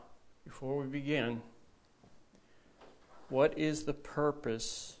before we begin, what is the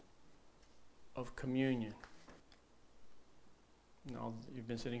purpose of communion? Now, you've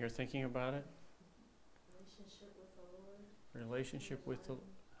been sitting here thinking about it? Relationship with the Lord. Relationship with the...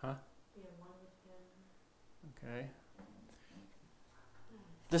 Huh? Being one with Him. Okay.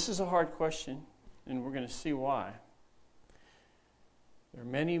 This is a hard question, and we're going to see why. There are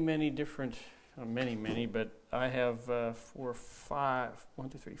many different... many, but I have 4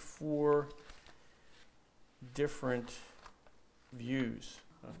 different views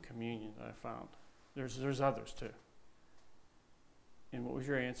of communion that I found. There's others too. And what was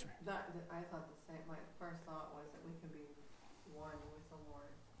your answer? I thought the same. My first thought was that we can be one with the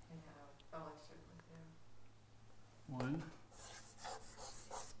Lord and have fellowship with Him. One.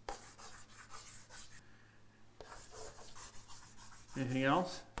 Anything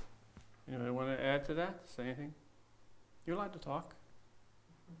else? Anybody want to add to that? Say anything? You're allowed to talk.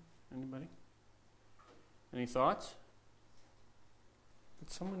 Anybody? Any thoughts? Did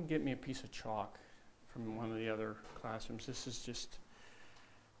someone get me a piece of chalk from one of the other classrooms? This is just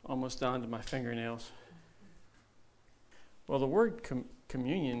almost down to my fingernails. Well, the word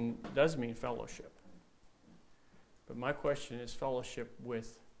communion does mean fellowship. But my question is fellowship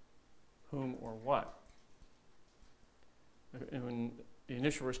with whom or what? And when the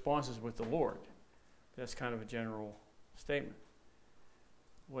initial response is with the Lord. That's kind of a general statement.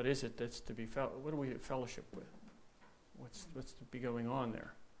 What is it that's to be what do we fellowship with? What's to be going on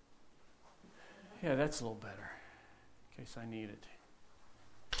there? Yeah, that's a little better, in case I need it.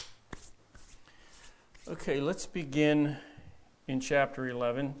 Okay, let's begin in chapter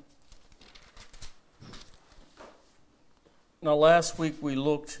 11. Now, last week we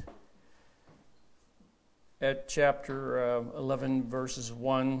looked at chapter 11, verses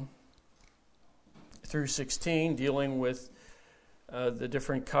 1 through 16, dealing with the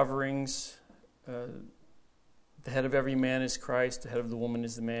different coverings. The head of every man is Christ, the head of the woman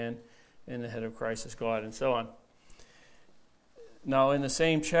is the man, and the head of Christ is God, and so on. Now, in the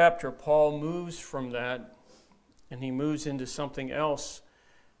same chapter, Paul moves from that, and he moves into something else.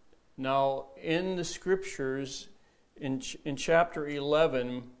 Now, in the Scriptures, in chapter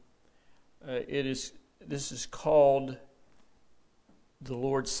 11, this is called the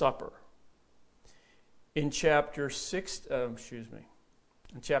Lord's Supper. In chapter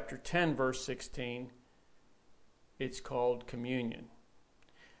 10, verse 16, it's called communion.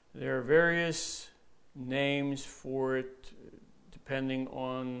 There are various names for it depending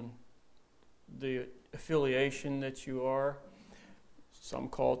on the affiliation that you are. Some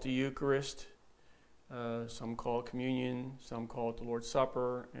call it the Eucharist, some call it communion, some call it the Lord's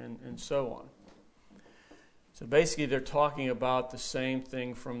Supper, and so on. So basically they're talking about the same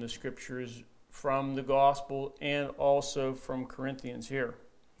thing from the Scriptures, from the Gospel, and also from Corinthians here.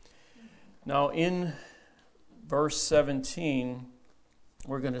 Now in verse 17,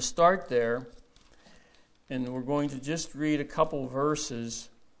 we're going to start there, and we're going to just read a couple verses,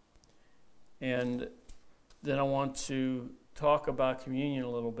 and then I want to talk about communion a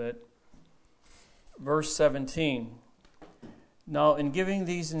little bit. Verse 17, now in giving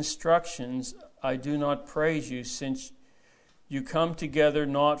these instructions, I do not praise you, since you come together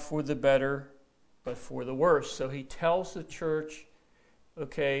not for the better, but for the worse. So he tells the church,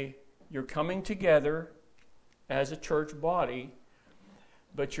 okay, you're coming together as a church body,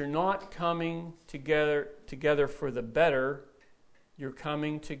 but you're not coming together for the better, you're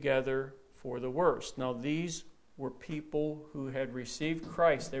coming together for the worse. Now these were people who had received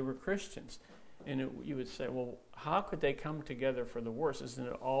Christ, they were Christians. And you would say, well, how could they come together for the worse? Isn't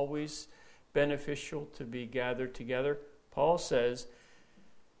it always beneficial to be gathered together? Paul says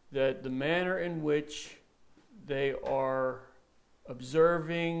that the manner in which they are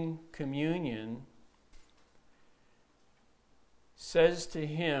observing communion says to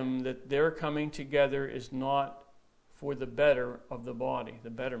him that their coming together is not for the better of the body, the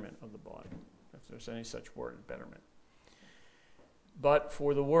betterment of the body, if there's any such word, betterment, but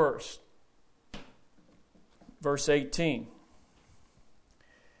for the worse. Verse 18.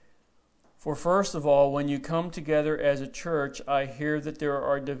 For first of all, when you come together as a church, I hear that there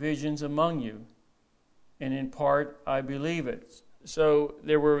are divisions among you, and in part I believe it. So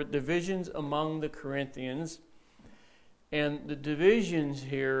there were divisions among the Corinthians, and the divisions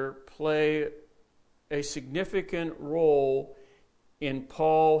here play a significant role in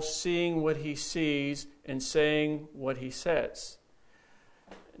Paul seeing what he sees and saying what he says.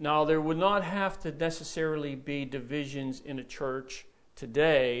 Now, there would not have to necessarily be divisions in a church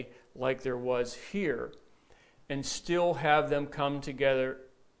today like there was here, and still have them come together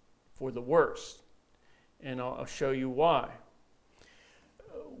for the worst. And I'll show you why.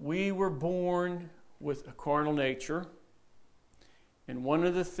 we were born with a carnal nature. And one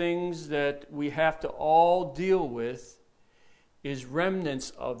of the things that we have to all deal with is remnants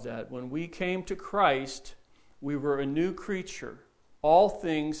of that. When we came to Christ, we were a new creature. All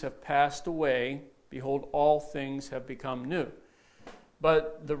things have passed away. Behold, all things have become new.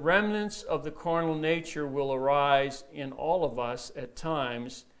 But the remnants of the carnal nature will arise in all of us at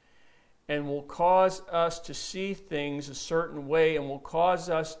times and will cause us to see things a certain way and will cause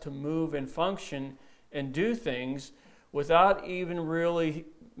us to move and function and do things without even really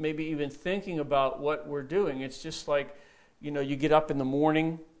maybe even thinking about what we're doing. It's just like, you get up in the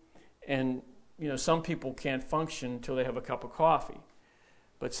morning and, some people can't function until they have a cup of coffee.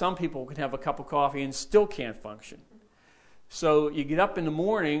 But some people can have a cup of coffee and still can't function. So you get up in the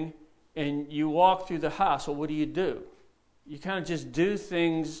morning and you walk through the house. Well, what do? You kind of just do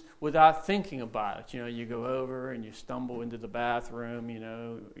things without thinking about it. You go over and you stumble into the bathroom,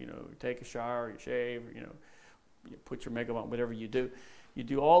 take a shower, you shave, you put your makeup on, whatever you do. You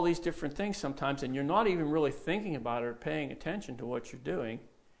do all these different things sometimes, and you're not even really thinking about it or paying attention to what you're doing,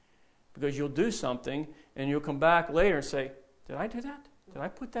 because you'll do something and you'll come back later and say, did I do that? Did I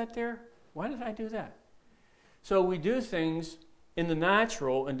put that there? Why did I do that? So we do things in the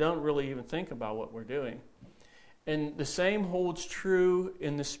natural and don't really even think about what we're doing. And the same holds true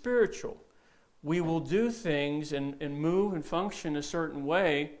in the spiritual. We will do things and move and function a certain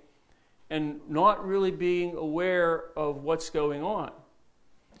way and not really being aware of what's going on.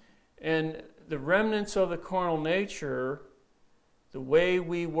 And the remnants of the carnal nature, the way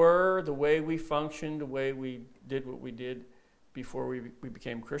we were, the way we functioned, the way we did what we did before we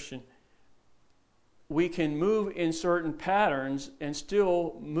became Christian, we can move in certain patterns and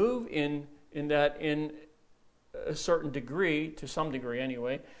still move in that in a certain degree, to some degree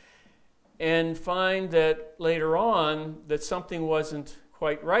anyway, and find that later on that something wasn't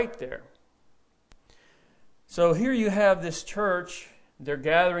quite right there. So here you have this church, they're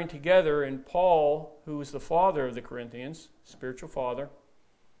gathering together, and Paul, who was the father of the Corinthians, spiritual father,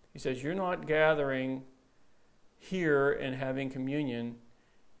 he says, you're not gathering here and having communion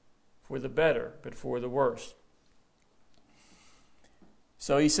for the better, but for the worse.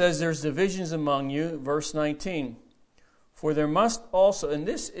 So he says there's divisions among you, verse 19. For there must also, and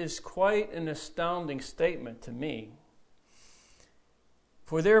this is quite an astounding statement to me,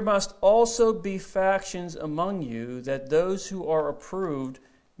 for there must also be factions among you, that those who are approved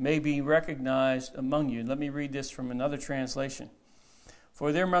may be recognized among you. Let me read this from another translation.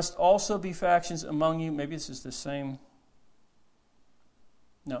 For there must also be factions among you. Maybe this is the same.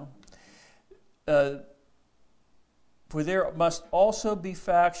 No. For there must also be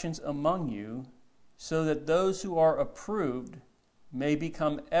factions among you, so that those who are approved may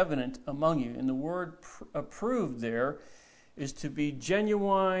become evident among you. And the word approved there is to be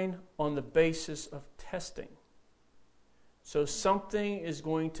genuine on the basis of testing. So something is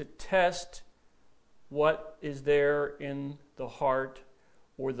going to test what is there in the heart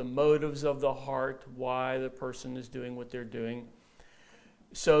or the motives of the heart, why the person is doing what they're doing,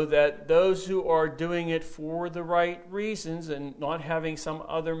 so that those who are doing it for the right reasons and not having some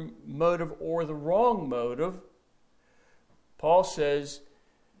other motive or the wrong motive, Paul says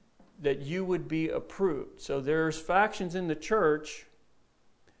that you would be approved. So there's factions in the church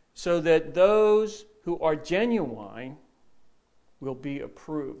so that those who are genuine will be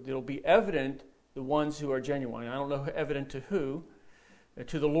approved. It'll be evident, the ones who are genuine. I don't know evident to who,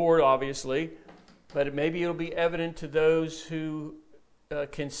 to the Lord obviously, but maybe it'll be evident to those who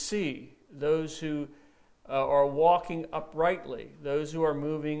can see, those who are walking uprightly, those who are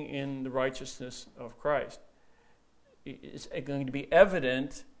moving in the righteousness of Christ. It's going to be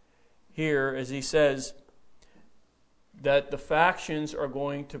evident here, as he says, that the factions are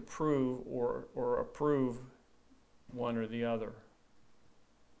going to prove or approve one or the other.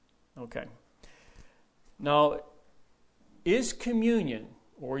 Okay. Now, is communion,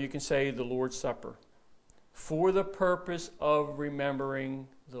 or you can say the Lord's Supper, for the purpose of remembering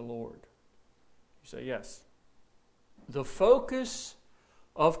the Lord? You say yes. The focus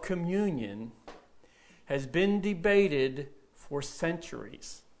of communion has been debated for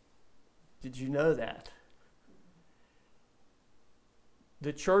centuries. Did you know that?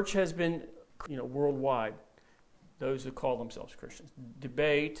 The church has been, worldwide, those who call themselves Christians,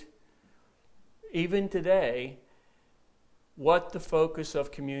 debate, even today, what the focus of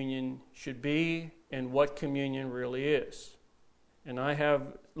communion should be and what communion really is. And I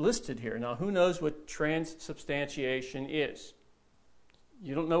have listed here. Now, who knows what transubstantiation is?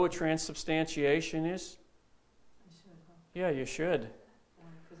 You don't know what transubstantiation is? I should, huh? Yeah, you should.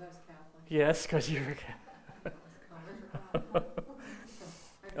 Because I was Catholic. Yes, because you're a I was covered.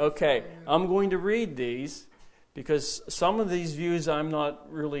 I Okay, I'm going to read these because some of these views I'm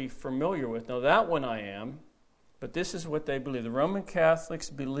not really familiar with. Now, that one I am, but this is what they believe. The Roman Catholics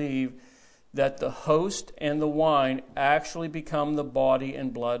believe that the host and the wine actually become the body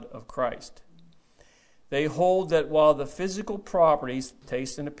and blood of Christ. They hold that while the physical properties,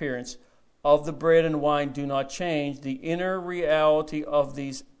 taste and appearance, of the bread and wine do not change, the inner reality of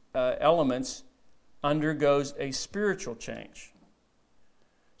these elements undergoes a spiritual change.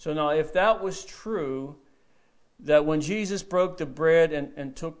 So now, if that was true, that when Jesus broke the bread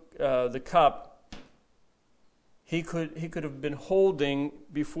and took the cup, he could have been holding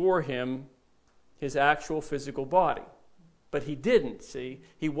before him his actual physical body. But he didn't, see?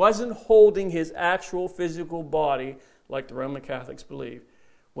 He wasn't holding his actual physical body like the Roman Catholics believe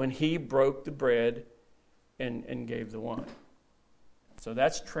when he broke the bread and gave the wine. So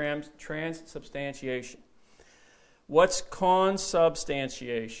that's transubstantiation. What's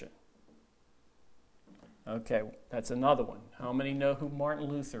consubstantiation? Okay, that's another one. How many know who Martin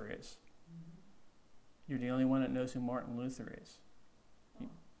Luther is? You're the only one that knows who Martin Luther is.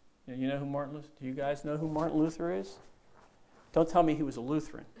 You know who Martin Luther? Do you guys know who Martin Luther is? Don't tell me he was a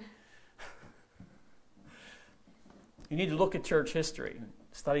Lutheran. You need to look at church history,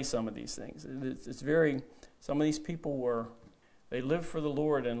 study some of these things. Some of these people they lived for the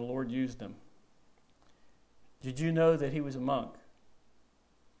Lord and the Lord used them. Did you know that he was a monk?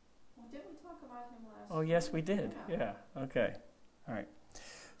 Well, didn't we talk about him last Oh, yes, we did. Yeah. Yeah. Okay. All right.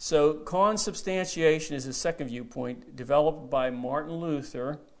 So consubstantiation is a second viewpoint developed by Martin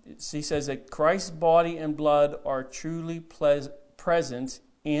Luther. He says that Christ's body and blood are truly present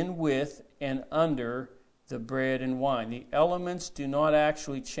in, with, and under the bread and wine. The elements do not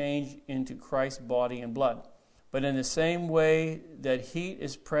actually change into Christ's body and blood. But in the same way that heat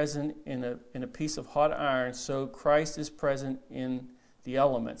is present in a piece of hot iron, so Christ is present in the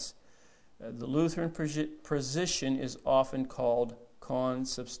elements. The Lutheran position is often called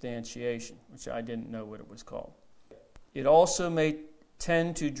consubstantiation, which I didn't know what it was called. It also may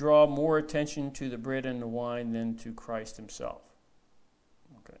tend to draw more attention to the bread and the wine than to Christ himself,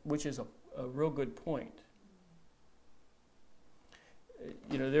 okay, which is a real good point.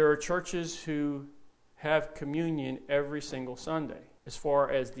 There are churches who have communion every single Sunday as far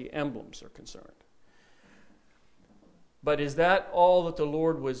as the emblems are concerned. But is that all that the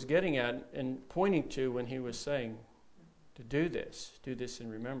Lord was getting at and pointing to when he was saying to do this in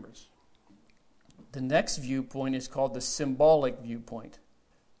remembrance? The next viewpoint is called the symbolic viewpoint,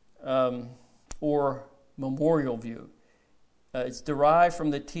 or memorial view. It's derived from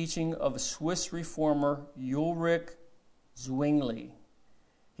the teaching of Swiss reformer Ulrich Zwingli.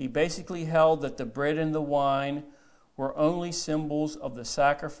 He basically held that the bread and the wine were only symbols of the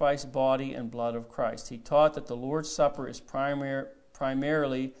sacrificed body and blood of Christ. He taught that the Lord's Supper is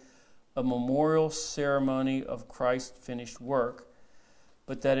primarily a memorial ceremony of Christ's finished work,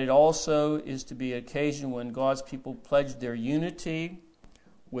 but that it also is to be an occasion when God's people pledge their unity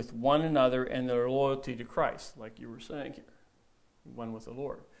with one another and their loyalty to Christ, like you were saying here, one with the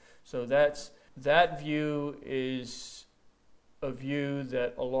Lord. So that view is a view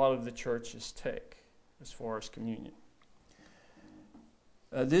that a lot of the churches take as far as communion.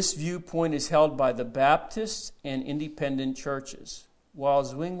 This viewpoint is held by the Baptists and independent churches. While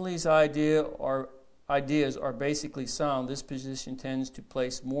Zwingli's ideas are basically sound, this position tends to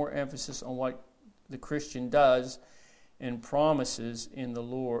place more emphasis on what the Christian does and promises in the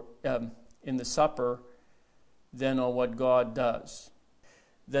Lord, in the supper, than on what God does.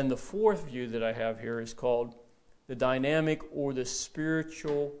 Then the fourth view that I have here is called the dynamic or the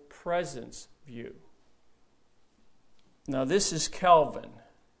spiritual presence view. Now this is Calvin.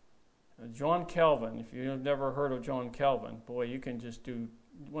 John Calvin, if you've never heard of John Calvin, boy, you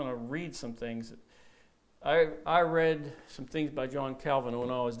want to read some things. I read some things by John Calvin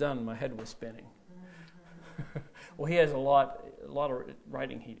when I was done and my head was spinning. Well, he has a lot of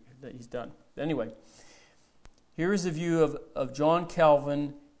writing that he's done. Anyway, here is the view of John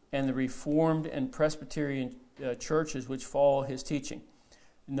Calvin and the Reformed and Presbyterian churches which follow his teaching.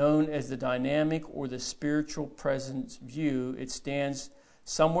 Known as the dynamic or the spiritual presence view, it stands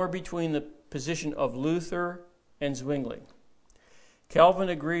somewhere between the position of Luther and Zwingli. Calvin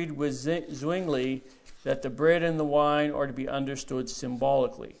agreed with Zwingli that the bread and the wine are to be understood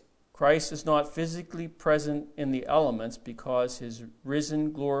symbolically. Christ is not physically present in the elements because his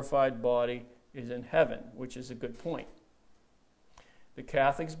risen, glorified body is in heaven, which is a good point. The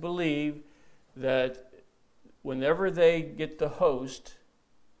Catholics believe that whenever they get the host,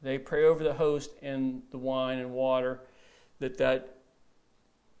 they pray over the host and the wine and water, that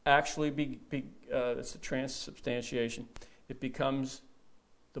actually it's a transubstantiation. It becomes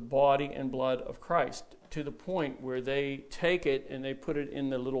the body and blood of Christ, to the point where they take it and they put it in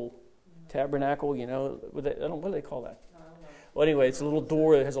the little tabernacle, what do they call that? Well, anyway, it's a little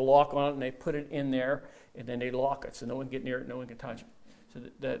door that has a lock on it, and they put it in there, and then they lock it so no one can get near it, no one can touch it. So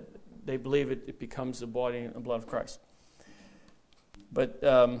that they believe it becomes the body and the blood of Christ. But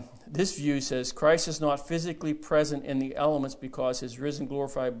this view says Christ is not physically present in the elements because his risen,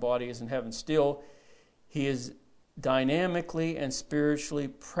 glorified body is in heaven. Still, he is dynamically and spiritually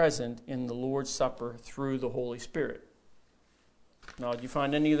present in the Lord's Supper through the Holy Spirit. Now, do you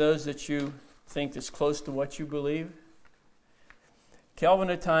find any of those that you think is close to what you believe? Calvin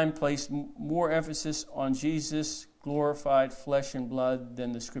at times placed more emphasis on Jesus' glorified flesh and blood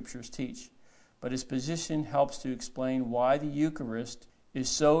than the Scriptures teach. But his position helps to explain why the Eucharist is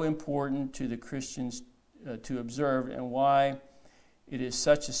so important to the Christians to observe and why it is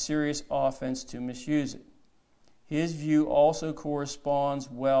such a serious offense to misuse it. His view also corresponds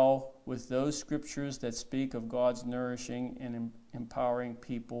well with those scriptures that speak of God's nourishing and empowering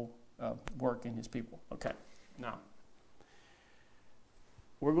people, work in his people. Okay, now,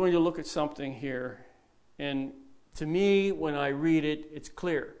 we're going to look at something here, and to me, when I read it, it's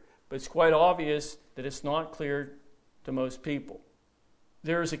clear. But it's quite obvious that it's not clear to most people.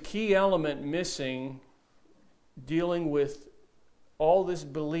 There's a key element missing dealing with all this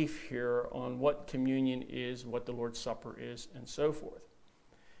belief here on what communion is, what the Lord's Supper is, and so forth.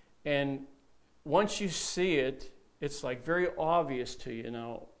 And once you see it, it's like very obvious to you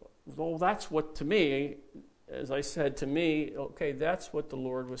now. Well, that's what, to me, as I said, to me, okay, that's what the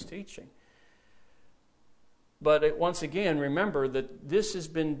Lord was teaching. But once again, remember that this has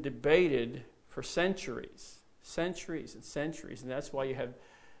been debated for centuries and centuries, and that's why you have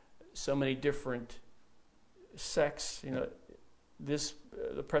so many different sects.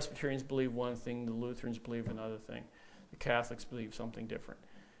 The Presbyterians believe one thing, the Lutherans believe another thing, the Catholics believe something different,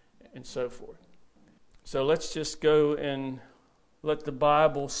 and so forth. So let's just go and let the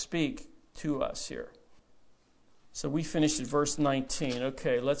Bible speak to us here. So we finished at verse 19.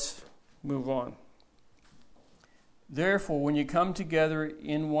 Okay, let's move on. Therefore, when you come together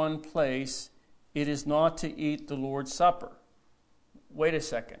in one place, it is not to eat the Lord's Supper. Wait a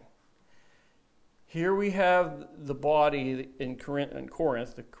second. Here we have the body in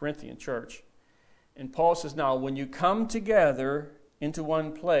Corinth, the Corinthian church. And Paul says, now, when you come together into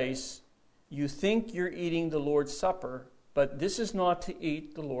one place, you think you're eating the Lord's Supper, but this is not to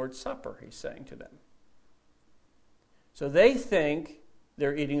eat the Lord's Supper, he's saying to them. So they think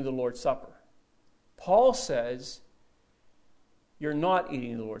they're eating the Lord's Supper. Paul says, you're not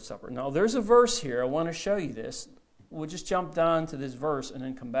eating the Lord's Supper. Now, there's a verse here. I want to show you this. We'll just jump down to this verse and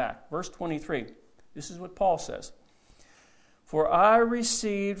then come back. Verse 23. This is what Paul says. For I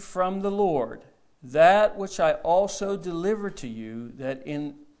received from the Lord that which I also delivered to you, that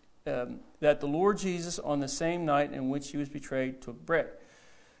the Lord Jesus, on the same night in which he was betrayed, took bread.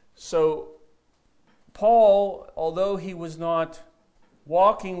 So, Paul, although he was not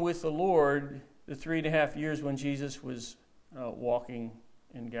walking with the Lord the 3.5 years when Jesus was walking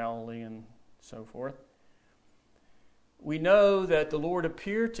in Galilee and so forth, we know that the Lord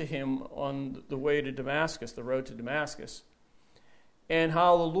appeared to him on the way to Damascus, the road to Damascus, and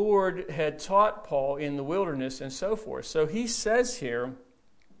how the Lord had taught Paul in the wilderness and so forth. So he says here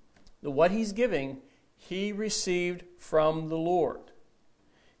that what he's giving, he received from the Lord.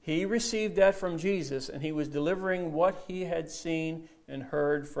 He received that from Jesus, and he was delivering what he had seen and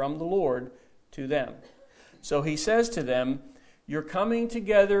heard from the Lord to them. So he says to them, you're coming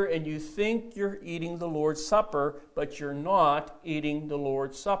together and you think you're eating the Lord's Supper, but you're not eating the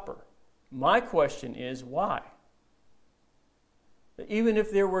Lord's Supper. My question is, why? Even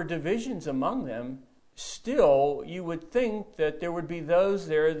if there were divisions among them, still you would think that there would be those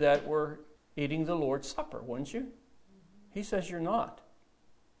there that were eating the Lord's Supper, wouldn't you? He says you're not.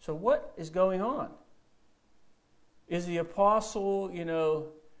 So what is going on? Is the apostle,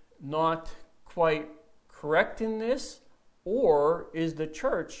 not quite correct in this? Or is the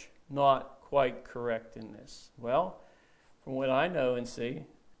church not quite correct in this? Well, from what I know and see,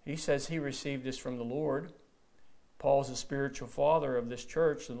 he says he received this from the Lord. Paul's the spiritual father of this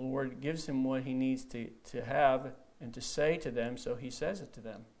church, and the Lord gives him what he needs to have and to say to them, so he says it to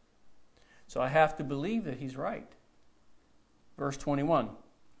them. So I have to believe that he's right. Verse 21.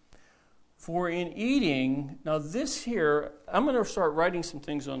 For in eating, now this here, I'm going to start writing some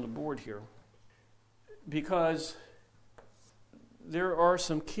things on the board here, because there are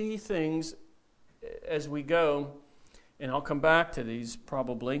some key things as we go, and I'll come back to these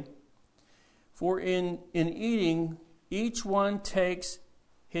probably. For in eating, each one takes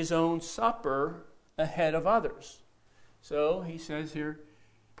his own supper ahead of others. So he says here,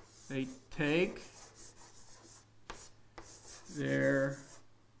 They take their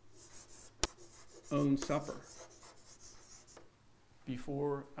own supper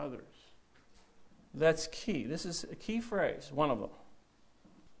before others. That's key. This is a key phrase, one of them.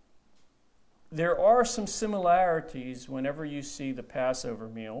 There are some similarities whenever you see the Passover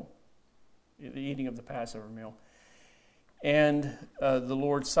meal, the eating of the Passover meal, and the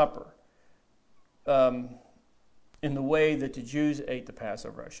Lord's Supper, in the way that the Jews ate the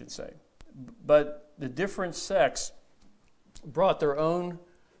Passover, I should say. But the different sects brought their own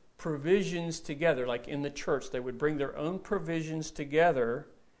provisions together. Like in the church, they would bring their own provisions together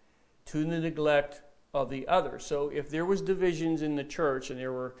to the neglect of the other. So if there was divisions in the church, and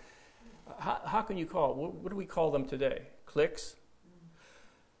there were, how can you call it? What do we call them today? Cliques?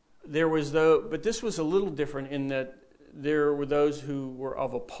 There was but this was a little different in that there were those who were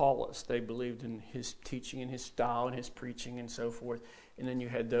of Apollos. They believed in his teaching and his style and his preaching and so forth. And then you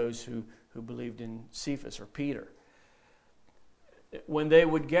had those who believed in Cephas or Peter. When they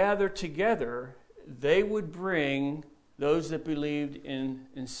would gather together, they would bring those that believed in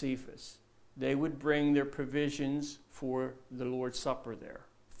Cephas. They would bring their provisions for the Lord's Supper there,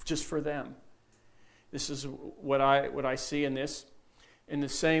 just for them. This is what I see in this. And the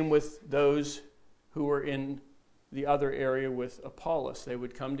same with those who were in the other area with Apollos. They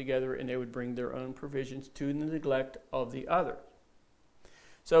would come together and they would bring their own provisions to the neglect of the other.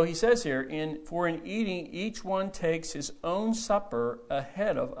 So he says here, for in eating each one takes his own supper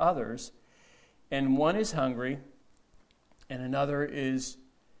ahead of others, and one is hungry and another is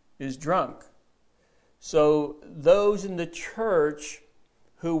drunk. So those in the church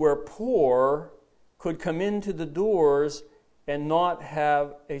who were poor could come into the doors and not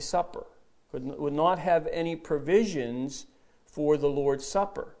have a supper, would not have any provisions for the Lord's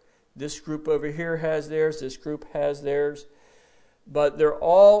Supper. This group over here has theirs, this group has theirs. But they're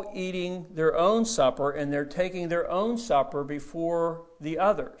all eating their own supper, and they're taking their own supper before the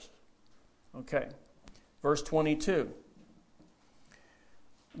others. Okay, verse 22.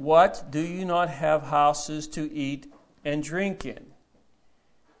 What, do you not have houses to eat and drink in?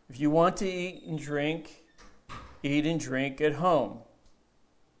 If you want to eat and drink at home.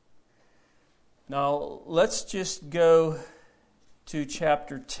 Now, let's just go to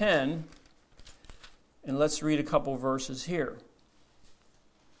chapter 10, and let's read a couple verses here.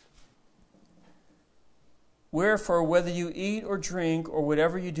 Wherefore, whether you eat or drink or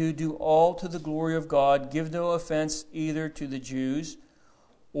whatever you do, do all to the glory of God. Give no offense either to the Jews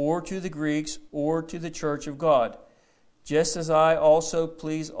or to the Greeks or to the church of God. Just as I also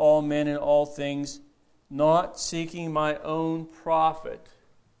please all men in all things, not seeking my own profit.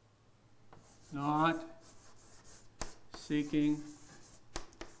 Not seeking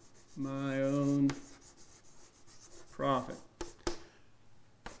my own profit.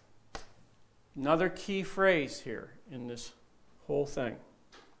 Another key phrase here in this whole thing.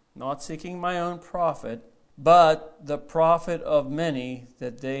 Not seeking my own profit, but the profit of many,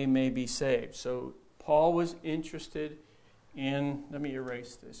 that they may be saved. So Paul was interested in, let me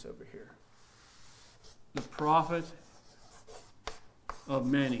erase this over here. The profit of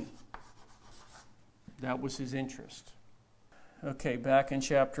many. That was his interest. Okay, back in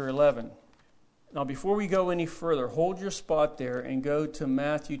chapter 11. Now before we go any further, hold your spot there and go to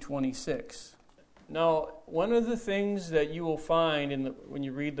Matthew 26. Now, one of the things that you will find when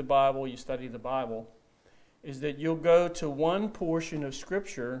you read the Bible, you study the Bible, is that you'll go to one portion of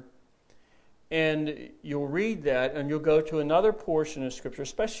Scripture and you'll read that, and you'll go to another portion of Scripture,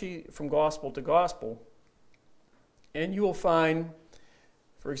 especially from gospel to gospel, and you will find,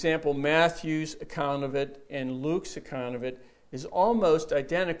 for example, Matthew's account of it and Luke's account of it is almost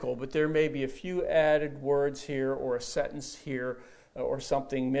identical, but there may be a few added words here or a sentence here or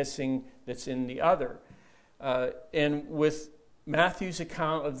something missing that's in the other. And with Matthew's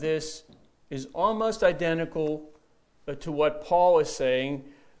account of this is almost identical to what Paul is saying,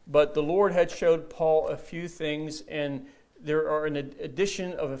 but the Lord had showed Paul a few things, and there are an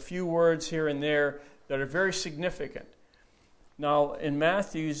addition of a few words here and there that are very significant. Now, in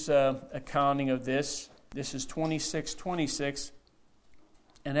Matthew's accounting of this is 26:26.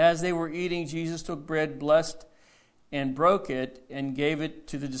 And as they were eating, Jesus took bread, blessed and broke it, and gave it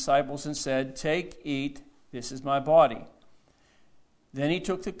to the disciples and said, "Take, eat, this is my body." Then he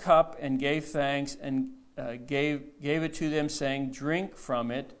took the cup and gave thanks and gave it to them, saying, "Drink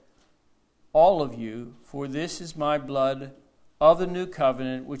from it, all of you, for this is my blood of the new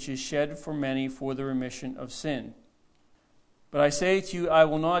covenant, which is shed for many for the remission of sin. But I say to you, I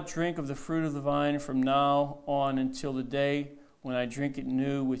will not drink of the fruit of the vine from now on until the day when I drink it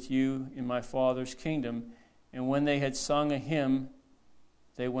new with you in my Father's kingdom." And when they had sung a hymn,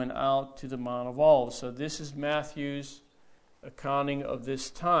 they went out to the Mount of Olives. So this is Matthew's accounting of this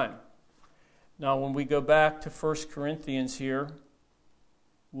time. Now, when we go back to 1 Corinthians here,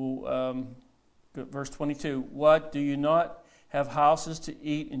 we'll, verse 22, what, do you not have houses to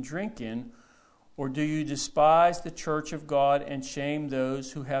eat and drink in, or do you despise the church of God and shame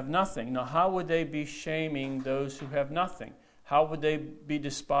those who have nothing? Now, how would they be shaming those who have nothing? How would they be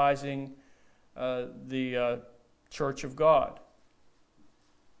despising the church of God?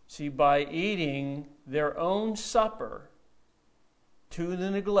 See, by eating their own supper to the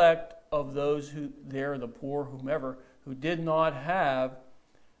neglect of those who, there, the poor, whomever, who did not have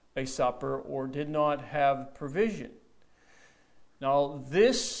a supper or did not have provision. Now,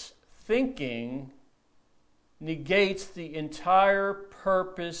 this thinking negates the entire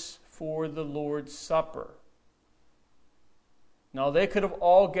purpose for the Lord's Supper. Now, they could have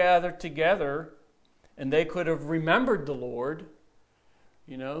all gathered together and they could have remembered the Lord.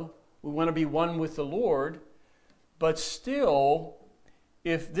 You know, we want to be one with the Lord. But still,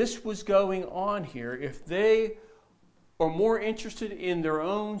 if this was going on here, if they are more interested in their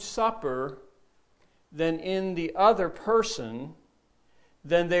own supper than in the other person,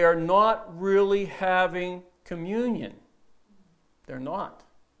 then they are not really having communion. They're not.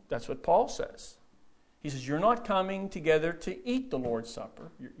 That's what Paul says. He says, you're not coming together to eat the Lord's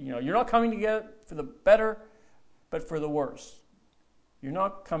Supper. You're not coming together for the better, but for the worse. You're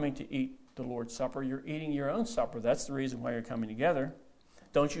not coming to eat the Lord's Supper. You're eating your own supper. That's the reason why you're coming together.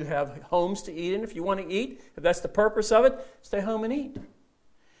 Don't you have homes to eat in? If you want to eat, if that's the purpose of it, stay home and eat.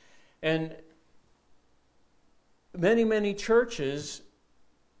 And many, many churches,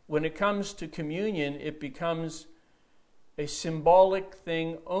 when it comes to communion, it becomes a symbolic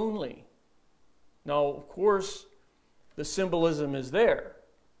thing only. Now, of course, the symbolism is there.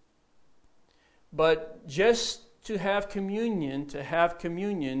 But just to have communion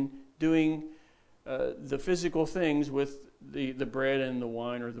doing the physical things with the bread and the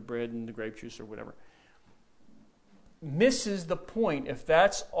wine or the bread and the grape juice or whatever, misses the point if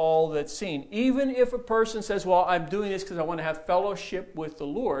that's all that's seen. Even if a person says, well, I'm doing this because I want to have fellowship with the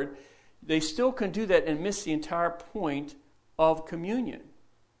Lord, they still can do that and miss the entire point of communion.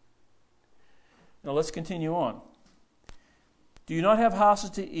 Now let's continue on. Do you not have houses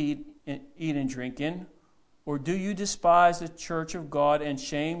to eat and drink in? Or do you despise the church of God and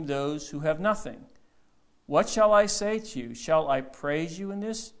shame those who have nothing? What shall I say to you? Shall I praise you in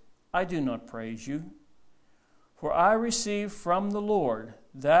this? I do not praise you. For I received from the Lord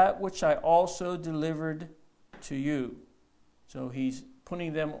that which I also delivered to you. So he's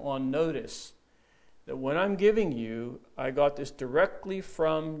putting them on notice that what I'm giving you, I got this directly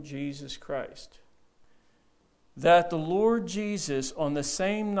from Jesus Christ. That the Lord Jesus, on the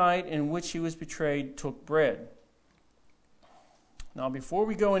same night in which he was betrayed, took bread. Now, before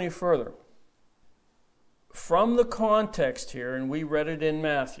we go any further, from the context here, and we read it in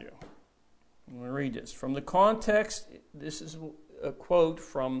Matthew, I'm going to read this. From the context, this is a quote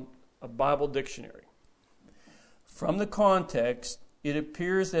from a Bible dictionary. From the context, it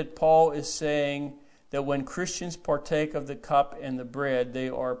appears that Paul is saying that when Christians partake of the cup and the bread, they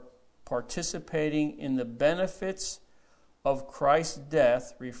are participating in the benefits of Christ's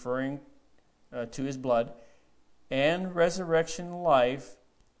death, referring to his blood, and resurrection life,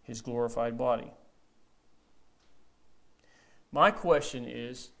 his glorified body. My question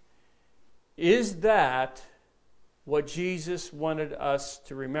is that what Jesus wanted us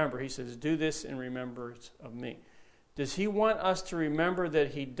to remember? He says, do this in remembrance of me. Does he want us to remember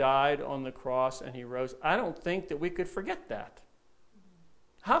that he died on the cross and he rose? I don't think that we could forget that.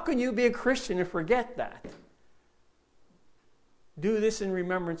 How can you be a Christian and forget that? Do this in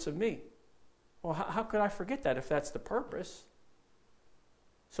remembrance of me. Well, how could I forget that if that's the purpose?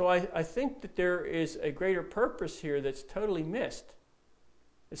 So I think that there is a greater purpose here that's totally missed.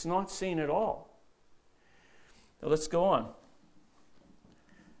 It's not seen at all. Now let's go on.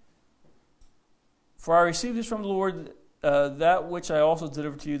 For I received this from the Lord, that which I also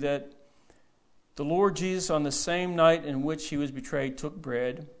delivered to you, that the Lord Jesus, on the same night in which he was betrayed, took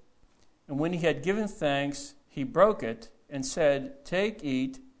bread, and when he had given thanks, he broke it and said, take,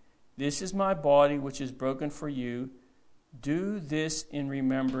 eat, this is my body which is broken for you. Do this in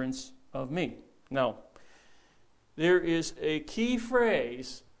remembrance of me. Now, there is a key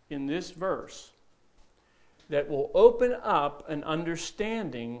phrase in this verse that will open up an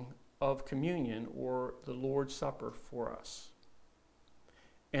understanding of communion or the Lord's Supper for us.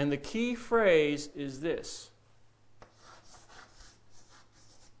 And the key phrase is this: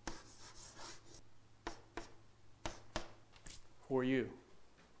 for you.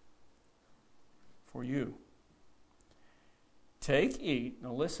 For you. Take, eat.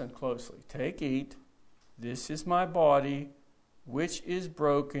 Now listen closely. Take, eat. This is my body, which is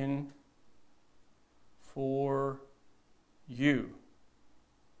broken for you.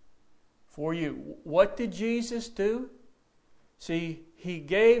 For you. What did Jesus do? See, he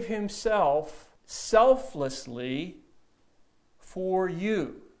gave himself selflessly for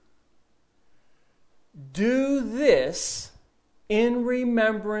you. Do this in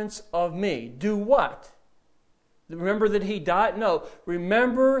remembrance of me. Do what? Remember that he died? No.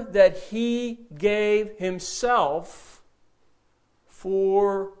 Remember that he gave himself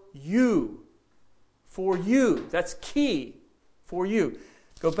for you. For you. That's key. For you.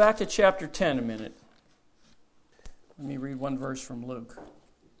 Go back to chapter 10 a minute. Let me read one verse from Luke.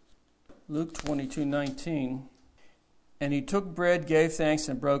 Luke 22:19. And he took bread, gave thanks,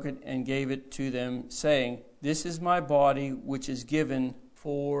 and broke it, and gave it to them, saying, This is my body, which is given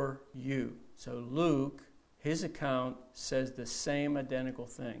for you. So Luke, his account, says the same identical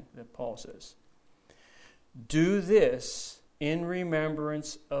thing that Paul says. Do this in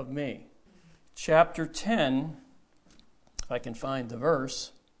remembrance of me. Chapter 10, if I can find the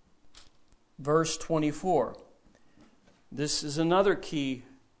verse, verse 24. This is another key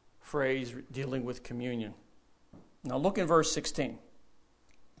phrase dealing with communion. Now look in verse 16.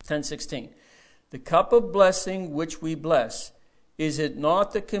 10:16. The cup of blessing which we bless, is it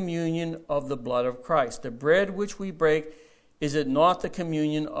not the communion of the blood of Christ? The bread which we break, is it not the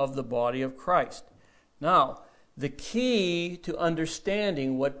communion of the body of Christ? Now, the key to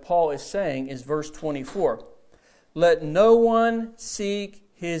understanding what Paul is saying is verse 24. Let no one seek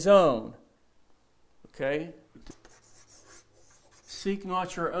his own. Okay? Seek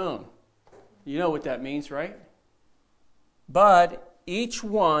not your own. You know what that means, right? But each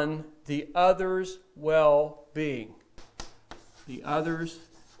one the other's well-being. The other's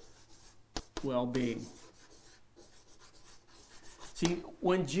well-being. See,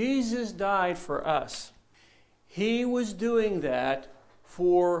 when Jesus died for us, he was doing that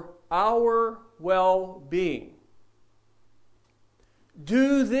for our well-being.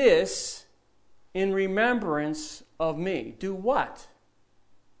 Do this in remembrance of me. Do what?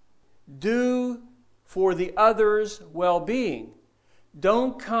 Do for the other's well-being.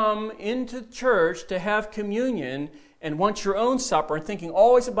 Don't come into church to have communion and want your own supper and thinking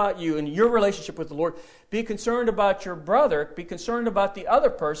always about you and your relationship with the Lord. Be concerned about your brother. Be concerned about the other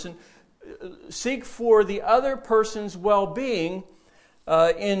person. Seek for the other person's well-being.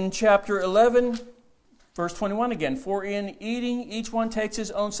 In chapter 11, verse 21 again. For in eating, each one takes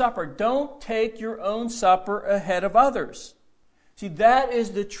his own supper. Don't take your own supper ahead of others. See, that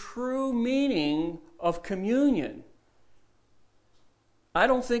is the true meaning of communion. I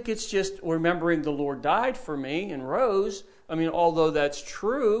don't think it's just remembering the Lord died for me and rose. I mean, although that's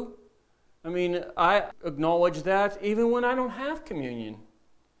true, I acknowledge that even when I don't have communion.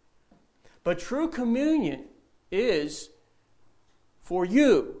 But true communion is for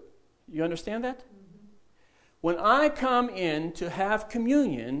you. You understand that? Mm-hmm. When I come in to have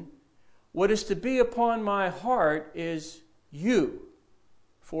communion, what is to be upon my heart is you.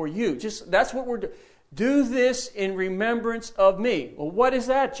 For you. That's what we're doing. Do this in remembrance of me. Well, what is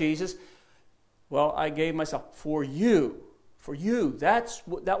that, Jesus? Well, I gave myself for you. For you.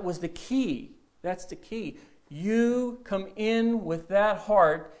 That was the key. That's the key. You come in with that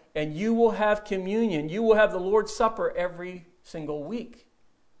heart and you will have communion. You will have the Lord's Supper every single week.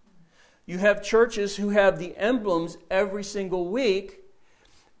 You have churches who have the emblems every single week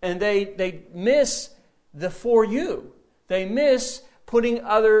and they miss the for you. They miss putting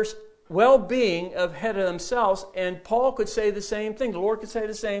others' well-being ahead of themselves. And Paul could say the same thing. The Lord could say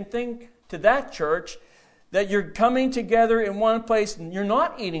the same thing to that church, that you're coming together in one place and you're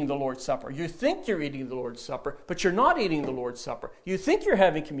not eating the Lord's Supper. You think you're eating the Lord's Supper, but you're not eating the Lord's Supper. You think you're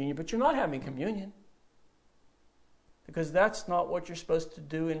having communion, but you're not having communion. Because that's not what you're supposed to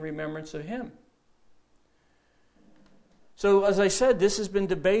do in remembrance of Him. So, as I said, this has been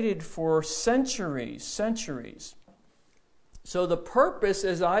debated for centuries. So the purpose,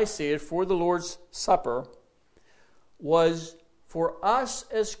 as I see it, for the Lord's Supper was for us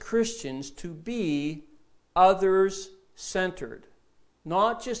as Christians to be others-centered.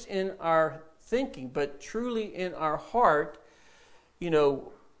 Not just in our thinking, but truly in our heart,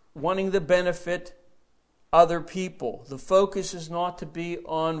 wanting to benefit other people. The focus is not to be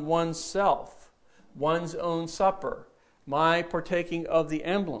on oneself, one's own supper, my partaking of the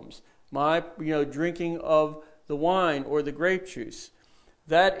emblems, my drinking of the wine or the grape juice.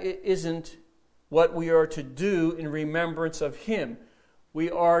 That isn't what we are to do in remembrance of Him.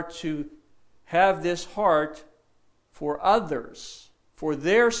 We are to have this heart for others, for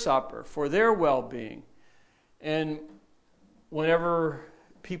their supper, for their well-being. And whenever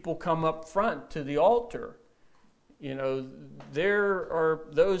people come up front to the altar, there are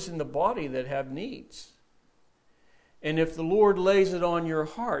those in the body that have needs. And if the Lord lays it on your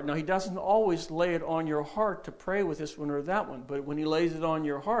heart, now He doesn't always lay it on your heart to pray with this one or that one, but when He lays it on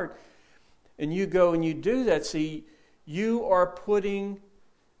your heart and you go and you do that, see, you are putting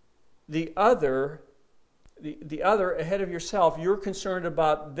the other ahead of yourself. You're concerned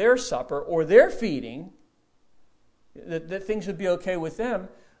about their supper or their feeding, that things would be okay with them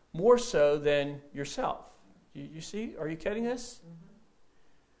more so than yourself. You see? Are you getting this? Mm-hmm.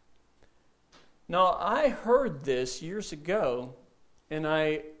 Now, I heard this years ago, and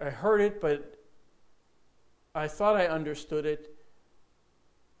I heard it, but I thought I understood it,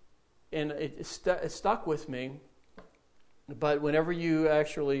 and it stuck with me. But whenever you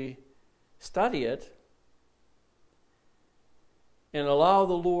actually study it and allow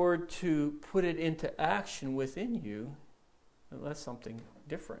the Lord to put it into action within you, that's something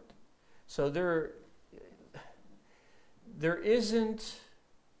different. So there isn't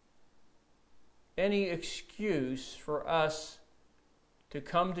any excuse for us to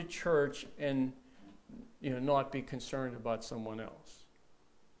come to church and not be concerned about someone else.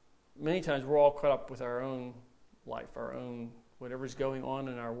 Many times we're all caught up with our own life, our own whatever's going on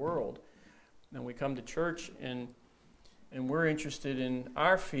in our world, and we come to church and we're interested in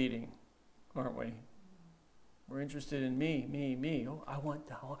our feeding, aren't we? We're interested in me. Oh, I want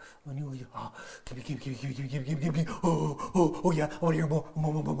that. Give me. Oh, yeah, I want to hear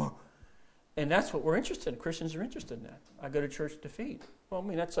more. And that's what we're interested in. Christians are interested in that. I go to church to feed. Well,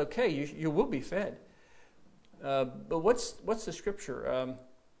 that's okay. You will be fed. But what's the scripture?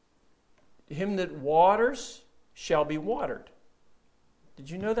 Him that waters shall be watered. Did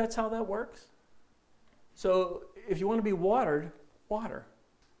you know that's how that works? So if you want to be watered, water.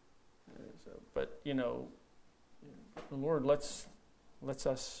 But the Lord lets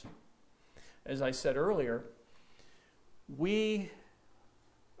us, as I said earlier, we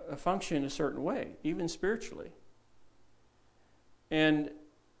function a certain way, even spiritually. And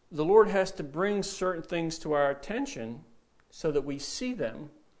the Lord has to bring certain things to our attention so that we see them.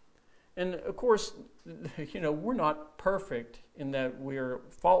 And of course, we're not perfect in that we're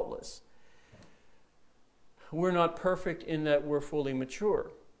faultless. We're not perfect in that we're fully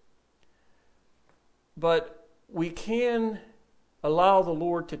mature. But we can allow the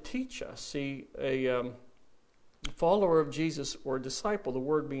Lord to teach us. See, a follower of Jesus or a disciple, the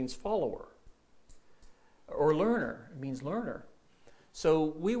word means follower. Or learner, it means learner.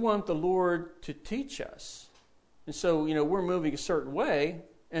 So we want the Lord to teach us. And so, we're moving a certain way,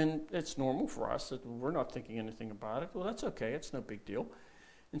 and it's normal for us that we're not thinking anything about it. Well, that's okay, it's no big deal.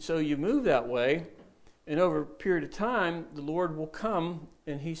 And so you move that way, and over a period of time, the Lord will come,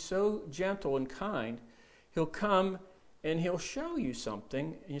 and He's so gentle and kind. He'll come and He'll show you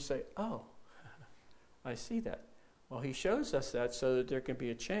something, and you say, oh, I see that. Well, He shows us that so that there can be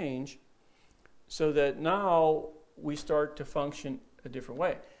a change, so that now we start to function a different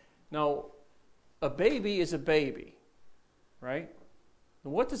way. Now, a baby is a baby, right?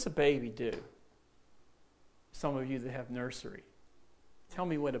 And what does a baby do? Some of you that have nursery, tell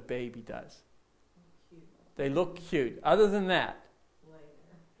me what a baby does. Cute. They look cute. Other than that,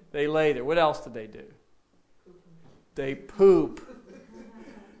 they lay there. What else do they do? They poop.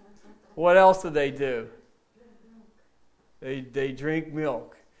 What else do they do? They drink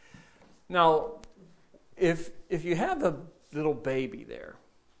milk. Now, if you have a little baby there,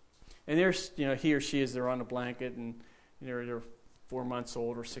 and there's he or she is there on a blanket, and they're 4 months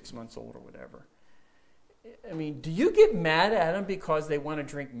old or 6 months old or whatever. I mean, do you get mad at them because they want to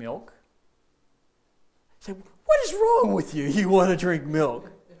drink milk? Say, what is wrong with you? You want to drink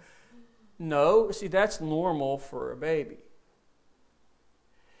milk? No, see, that's normal for a baby.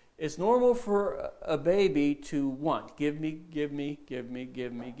 It's normal for a baby to want, give me.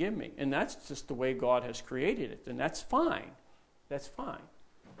 And that's just the way God has created it, and that's fine. That's fine.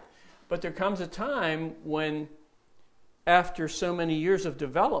 But there comes a time when, after so many years of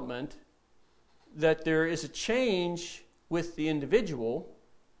development, that there is a change with the individual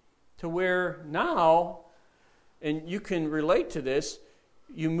to where now, and you can relate to this,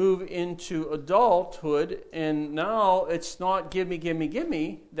 you move into adulthood, and now it's not give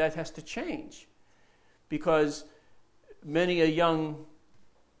me, that has to change. Because many a young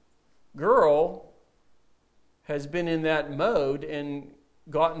girl has been in that mode and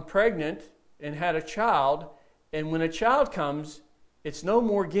gotten pregnant and had a child, and when a child comes, it's no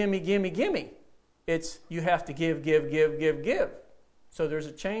more gimme. It's you have to give. So there's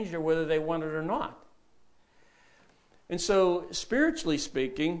a change there whether they want it or not. And so, spiritually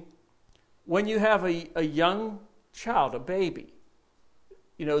speaking, when you have a young child, a baby.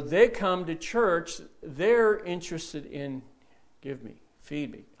 You know, they come to church, they're interested in, give me,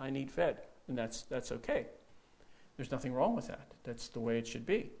 feed me, I need fed. And that's okay. There's nothing wrong with that. That's the way it should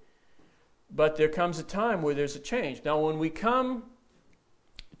be. But there comes a time where there's a change. Now, when we come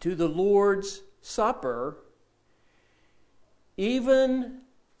to the Lord's Supper, even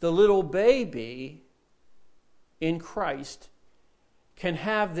the little baby in Christ can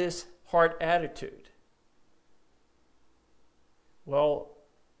have this heart attitude. Well,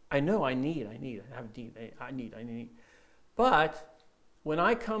 I know I need. But when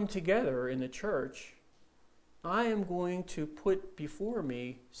I come together in the church, I am going to put before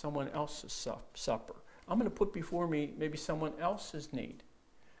me someone else's supper. I'm going to put before me maybe someone else's need.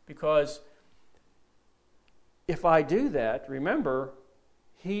 Because if I do that, remember,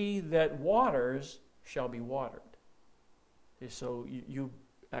 he that waters shall be watered. So you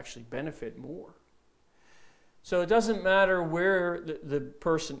actually benefit more. So it doesn't matter where the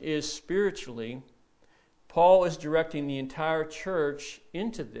person is spiritually. Paul is directing the entire church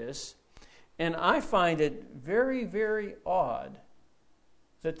into this. And I find it very, very odd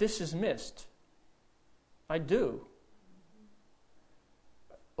that this is missed. I do.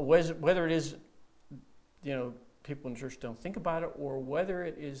 Whether it is, people in church don't think about it, or whether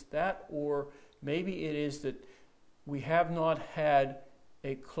it is that, or maybe it is that we have not had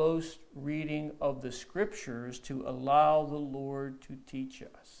a close reading of the Scriptures to allow the Lord to teach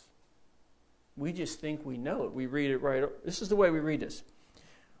us. We just think we know it. We read it right. This is the way we read this.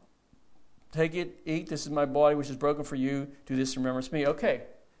 Take it, eat, this is my body which is broken for you. Do this in remembrance of me. Okay,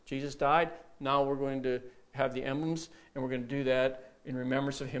 Jesus died. Now we're going to have the emblems, and we're going to do that in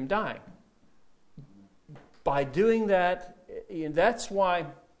remembrance of him dying. By doing that, and that's why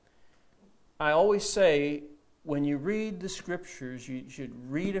I always say, when you read the Scriptures, you should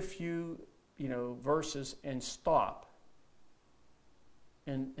read a few, verses and stop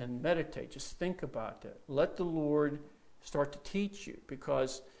and meditate. Just think about that. Let the Lord start to teach you,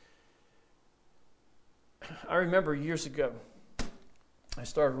 because I remember years ago, I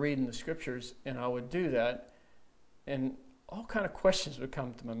started reading the Scriptures, and I would do that, and all kind of questions would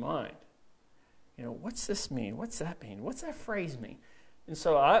come to my mind. What's this mean? What's that mean? What's that phrase mean? And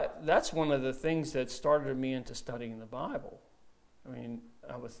so that's one of the things that started me into studying the Bible.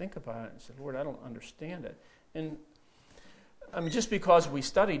 I would think about it and say, Lord, I don't understand it. And just because we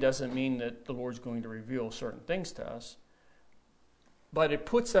study doesn't mean that the Lord's going to reveal certain things to us. But it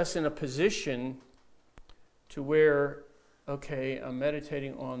puts us in a position to where, okay, I'm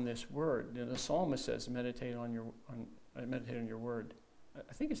meditating on this word. The psalmist says, meditate on your word.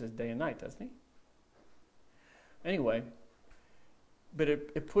 I think it says day and night, doesn't he? Anyway, but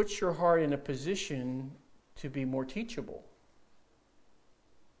it puts your heart in a position to be more teachable.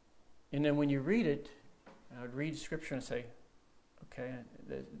 And then when you read it, I would read Scripture and say, okay,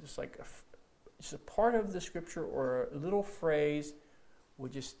 it's like just a part of the Scripture or a little phrase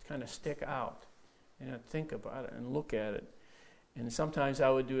would just kind of stick out. And I'd think about it and look at it. And sometimes I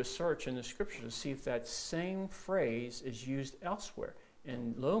would do a search in the Scripture to see if that same phrase is used elsewhere.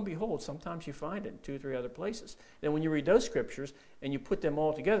 And lo and behold, sometimes you find it in 2 or 3 other places. Then when you read those Scriptures and you put them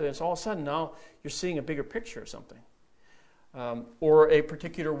all together, it's all of a sudden now you're seeing a bigger picture of something. Or a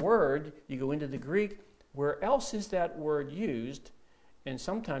particular word, you go into the Greek, where else is that word used? And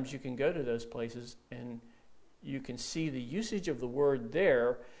sometimes you can go to those places and you can see the usage of the word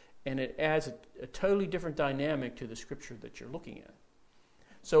there, and it adds a totally different dynamic to the Scripture that you're looking at.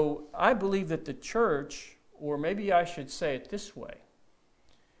 So I believe that the church, or maybe I should say it this way,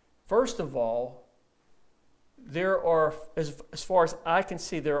 first of all, there are, as far as I can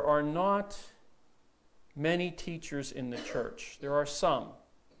see, there are not many teachers in the church. There are some.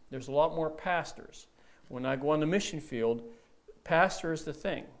 There's a lot more pastors. When I go on the mission field, pastor is the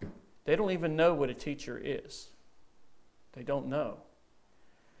thing. They don't even know what a teacher is. They don't know.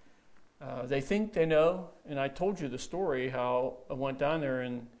 They think they know, and I told you the story how I went down there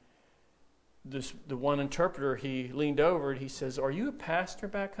and the one interpreter, he leaned over and he says, "Are you a pastor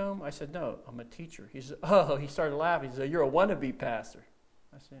back home?" I said, "No, I'm a teacher." He said, "Oh," he started laughing. He said, "You're a wannabe pastor."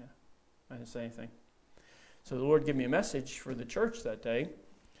 I said, "Yeah." I didn't say anything. So the Lord gave me a message for the church that day,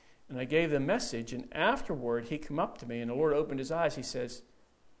 and I gave the message, and afterward he came up to me, and the Lord opened his eyes. He says,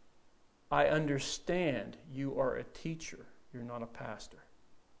 "I understand you are a teacher. You're not a pastor."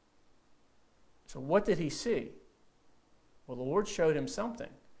 So what did he see? Well, the Lord showed him something.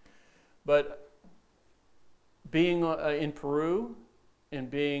 But being in Peru and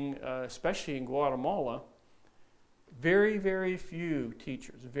being especially in Guatemala, very, very few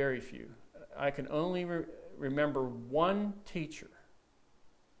teachers, very few. I can only remember one teacher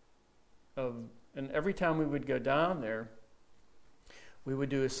of And every time we would go down there, we would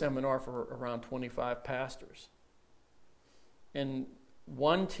do a seminar for around 25 pastors. And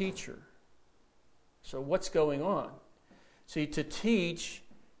one teacher. So what's going on? See, to teach,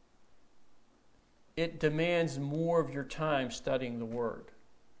 it demands more of your time studying the Word.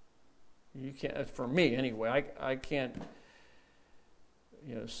 You can't, for me anyway, I can't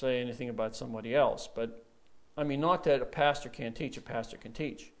say anything about somebody else. But, I mean, not that a pastor can't teach, a pastor can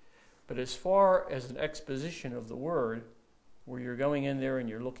teach. But as far as an exposition of the Word, where you're going in there and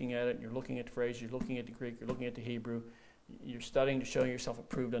you're looking at it, and you're looking at the phrase, you're looking at the Greek, you're looking at the Hebrew, you're studying to show yourself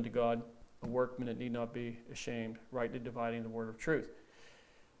approved unto God, a workman that need not be ashamed, rightly dividing the word of truth.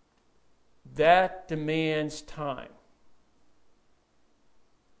 That demands time.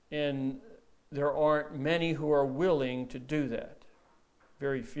 And there aren't many who are willing to do that.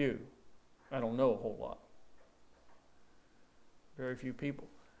 Very few. I don't know a whole lot. Very few people.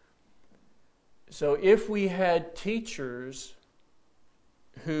 So if we had teachers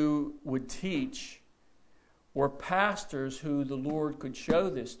who would teach, or pastors who the Lord could show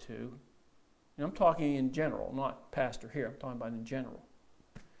this to, and I'm talking in general, not pastor here, I'm talking about in general,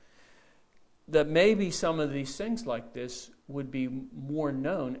 that maybe some of these things like this would be more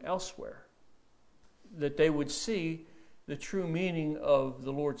known elsewhere. That they would see the true meaning of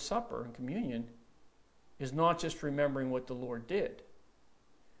the Lord's Supper and communion is not just remembering what the Lord did.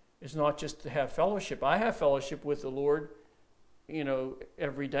 It's not just to have fellowship. I have fellowship with the Lord,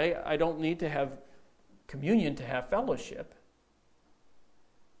 every day. I don't need to have communion to have fellowship.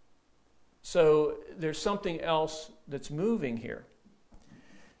 So there's something else that's moving here.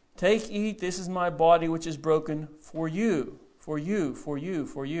 Take, eat, this is my body which is broken for you, for you, for you,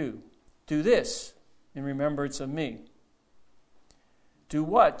 for you. Do this in remembrance of me. Do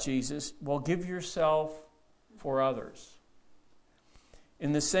what, Jesus? Well, give yourself for others.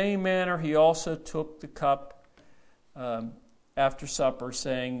 In the same manner, he also took the cup after supper,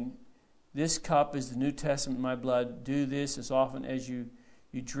 saying, this cup is the New Testament in my blood. Do this as often as you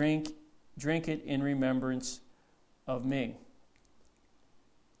drink it in remembrance of me.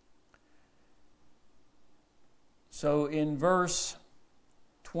 So in verse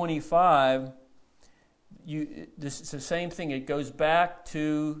 25, this is the same thing. It goes back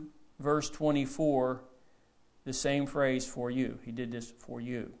to verse 24, the same phrase, for you. He did this for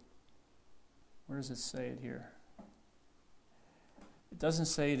you. Where does it say it here? It doesn't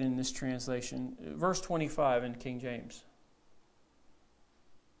say it in this translation. Verse 25 in King James.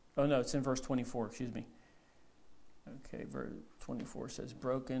 Oh no, it's in verse 24, excuse me. Okay, verse 24 says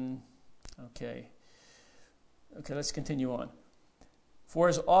broken. Okay, let's continue on. For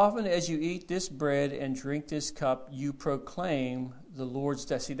as often as you eat this bread and drink this cup, you proclaim the Lord's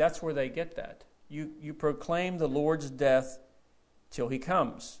death. See, that's where they get that. You proclaim the Lord's death till he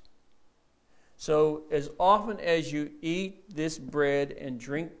comes. So as often as you eat this bread and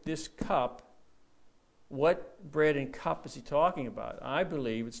drink this cup, what bread and cup is he talking about? I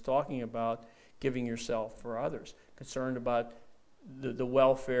believe it's talking about giving yourself for others, concerned about the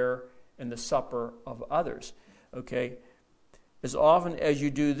welfare and the supper of others. Okay? As often as you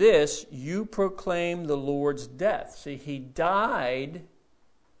do this, you proclaim the Lord's death. See, he died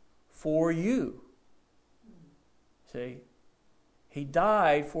for you. See? He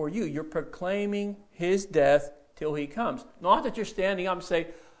died for you. You're proclaiming his death till he comes. Not that you're standing up and say,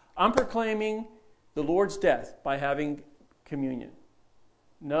 I'm proclaiming the Lord's death by having communion.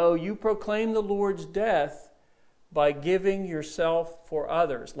 No, you proclaim the Lord's death by giving yourself for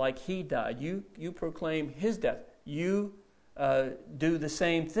others like he died. You proclaim his death. You do the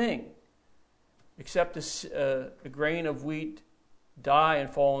same thing. Except a grain of wheat die and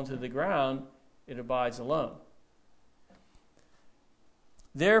fall into the ground, it abides alone.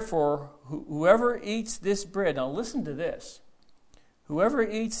 Therefore, whoever eats this bread, now listen to this. Whoever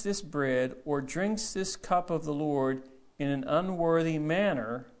eats this bread or drinks this cup of the Lord in an unworthy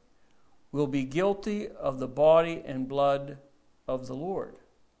manner will be guilty of the body and blood of the Lord.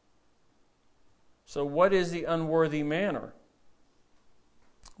 So what is the unworthy manner?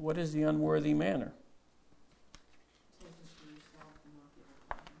 What is the unworthy manner?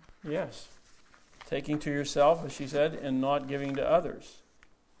 Yes. Taking to yourself, as she said, and not giving to others.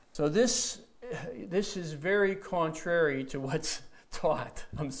 So this is very contrary to what's taught.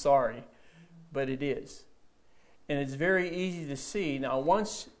 I'm sorry, but it is. And it's very easy to see. Now,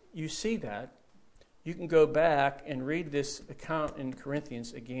 once you see that, you can go back and read this account in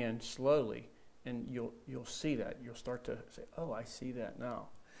Corinthians again slowly, and you'll see that. You'll start to say, oh, I see that now.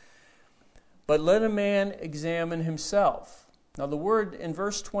 But let a man examine himself. Now, the word in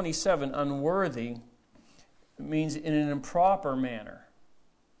verse 27, unworthy, means in an improper manner.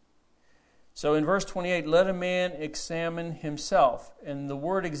 So in verse 28, let a man examine himself. And the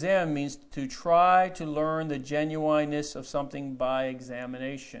word examine means to try to learn the genuineness of something by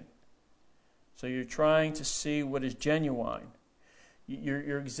examination. So you're trying to see what is genuine.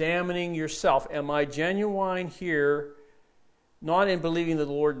 You're examining yourself. Am I genuine here, not in believing that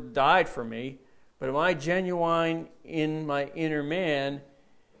the Lord died for me, but am I genuine in my inner man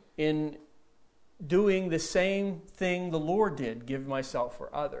in doing the same thing the Lord did, give myself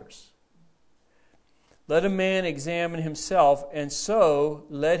for others? Let a man examine himself, and so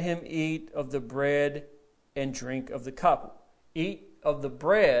let him eat of the bread and drink of the cup. Eat of the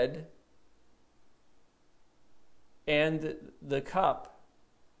bread and the cup,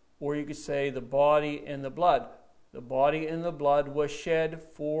 or you could say the body and the blood. The body and the blood was shed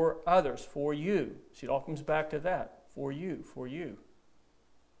for others, for you. See, it all comes back to that. For you, for you.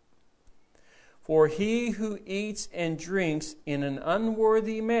 For he who eats and drinks in an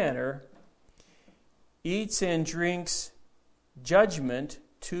unworthy manner eats and drinks judgment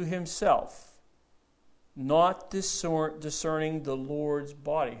to himself, not discerning the Lord's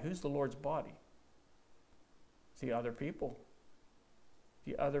body. Who's the Lord's body? It's the other people.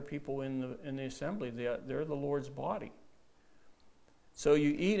 The other people in the assembly. They're the Lord's body. So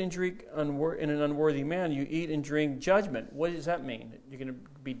you eat and drink in an unworthy manner. You eat and drink judgment. What does that mean? You're going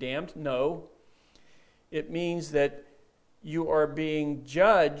to be damned? No. It means that you are being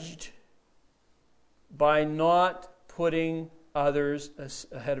judged by not putting others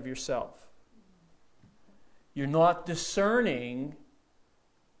ahead of yourself. You're not discerning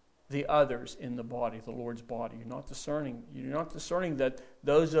the others in the body, the Lord's body. You're not discerning that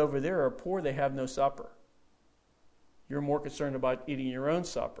those over there are poor, they have no supper. You're more concerned about eating your own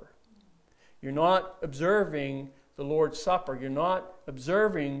supper. You're not observing the Lord's Supper. You're not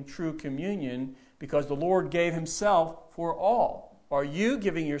observing true communion because the Lord gave himself for all. Are you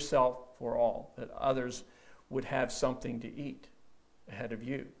giving yourself for all, that others would have something to eat ahead of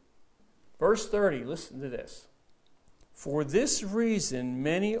you? Verse 30, listen to this. For this reason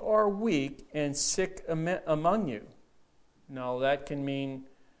many are weak and sick among you. Now that can mean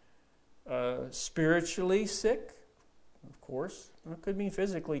spiritually sick, of course. It could mean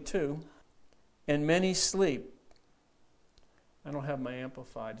physically too. And many sleep. I don't have my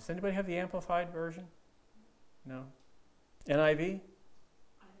Amplified. Does anybody have the Amplified version? No? NIV? I have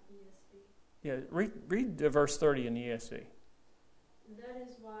ESV. Yeah, read verse 30 in the ESV. That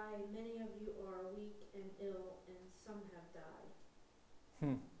is why many of you are weak and ill, and some have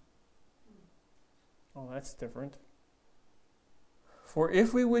died. Oh, that's different. For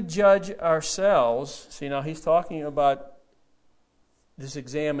if we would judge ourselves, see now he's talking about this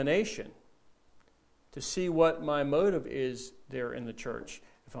examination to see what my motive is there in the church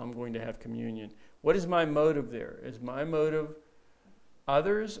if I'm going to have communion. What is my motive there? Is my motive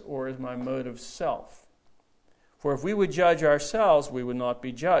others or is my motive self? For if we would judge ourselves, we would not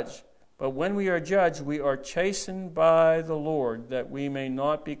be judged. But when we are judged, we are chastened by the Lord, that we may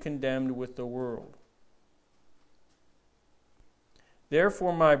not be condemned with the world.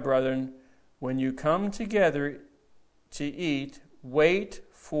 Therefore, my brethren, when you come together to eat, wait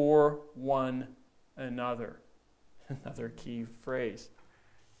for one another. Another key phrase.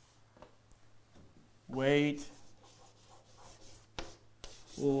 Wait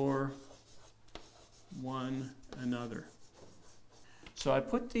for one another. So I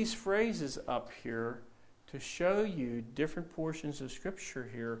put these phrases up here to show you different portions of Scripture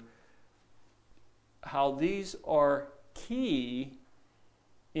here, how these are key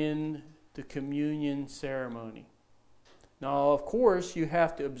in the communion ceremony. Now, of course, you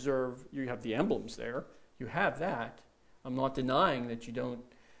have to observe, you have the emblems there. You have that. I'm not denying that you don't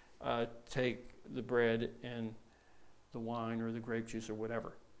take the bread and the wine or the grape juice or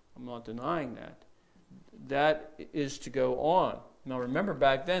whatever. I'm not denying that. That is to go on. Now, remember,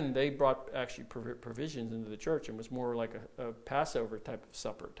 back then, they brought actually provisions into the church and was more like a Passover type of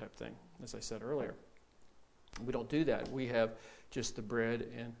supper type thing, as I said earlier. We don't do that. We have just the bread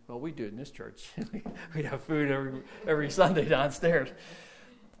and, well, we do it in this church. We have food every Sunday downstairs.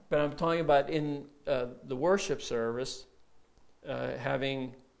 But I'm talking about in the worship service,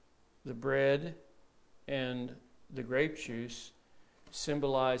 having the bread and the grape juice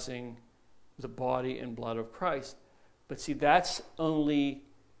symbolizing the body and blood of Christ. But see, that's only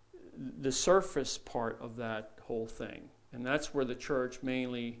the surface part of that whole thing. And that's where the church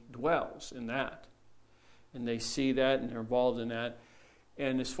mainly dwells, in that. And they see that and they're involved in that.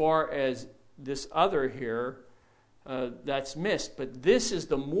 And as far as this other here, that's missed. But this is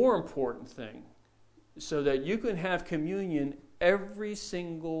the more important thing, so that you can have communion every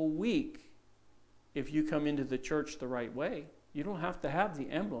single week if you come into the church the right way. You don't have to have the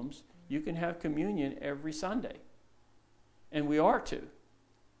emblems. you can have communion every Sunday. And we are to.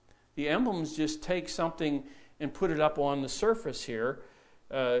 The emblems just take something and put it up on the surface here,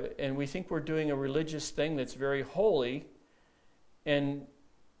 and we think we're doing a religious thing that's very holy. And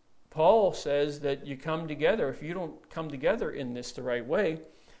Paul says that you come together. If you don't come together in this the right way,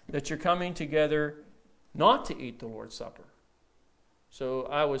 that you're coming together not to eat the Lord's Supper. So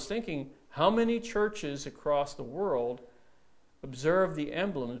I was thinking, how many churches across the world observe the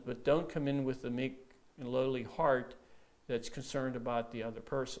emblems but don't come in with the meek and lowly heart that's concerned about the other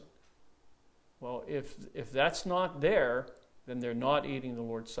person? Well, if that's not there, then they're not eating the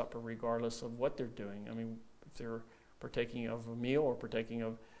Lord's Supper regardless of what they're doing. I mean, if they're partaking of a meal or partaking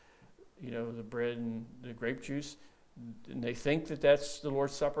of, the bread and the grape juice, and they think that that's the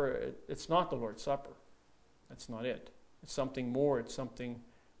Lord's Supper, it's not the Lord's Supper. That's not it. It's something more. It's something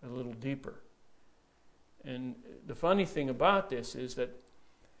a little deeper. And the funny thing about this is that,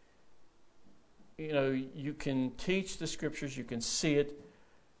 you can teach the Scriptures, you can see it,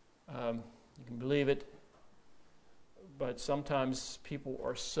 you can believe it, but sometimes people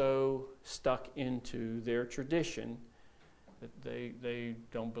are so stuck into their tradition that they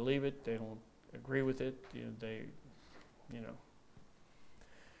don't believe it, they don't agree with it,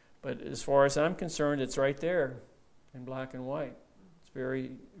 But as far as I'm concerned, it's right there in black and white. It's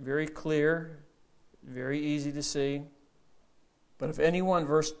very, very clear, very easy to see. But if anyone,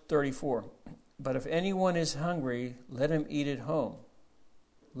 verse 34, but if anyone is hungry, let him eat at home,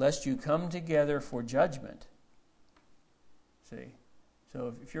 lest you come together for judgment. See?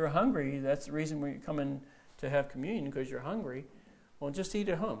 So if you're hungry, that's the reason we're coming to have communion, because you're hungry. Well, just eat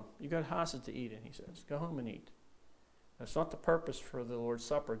at home. You got houses to eat in, he says. Go home and eat. That's not the purpose for the Lord's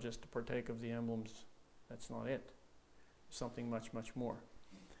Supper, just to partake of the emblems. That's not it. Something much, much more.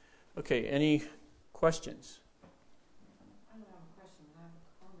 Okay, any questions? I don't have a question, I have a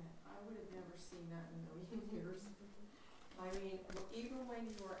comment. I would have never seen that in a million years. I mean, even when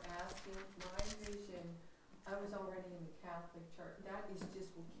you were asking, my vision, I was already in the Catholic Church. That is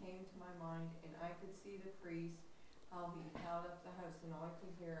just what came to my mind, and I could see the priest, how he held up the host, and all I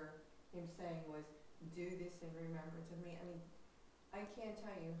could hear him saying was, do this in remembrance of me. I mean, I can't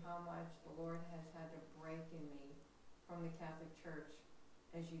tell you how much the Lord has had to break in me from the Catholic Church.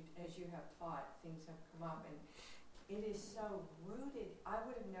 As you have taught, things have come up, and it is so rooted. I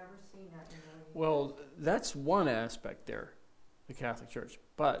would have never seen that in a million years. Well, that's one aspect there, the Catholic Church.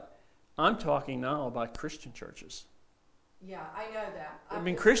 But I'm talking now about Christian churches. Yeah, I know that. I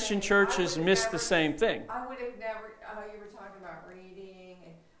mean, Christian churches miss the same thing. I would have never, you were talking about reading,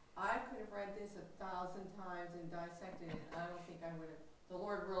 and I could have read this 1,000 times and dissected it, and I don't think I would have, the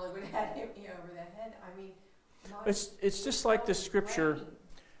Lord really would have hit me over the head. I mean, it's just like the scripture.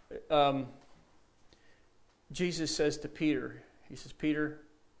 Jesus says to Peter, he says, Peter,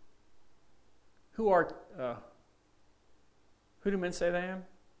 who do men say that I am?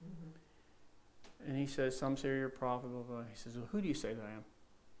 Mm-hmm. And he says, some say you're a prophet, blah, blah. He says, well, who do you say that I am?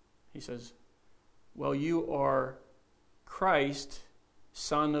 He says, well, you are Christ,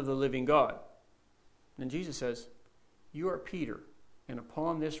 Son of the living God. And Jesus says, you are Peter, and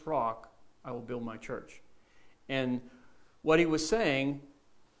upon this rock I will build my church. And what he was saying,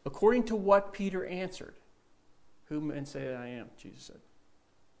 according to what Peter answered, who men say that I am? Jesus said,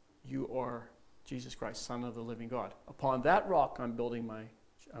 you are Jesus Christ, Son of the living God. Upon that rock I'm build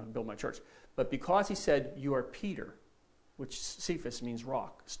my church. But because he said, you are Peter, which Cephas means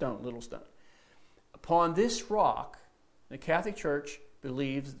rock, stone, little stone. Upon this rock, the Catholic Church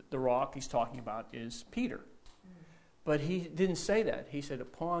believes that the rock he's talking about is Peter. But he didn't say that. He said,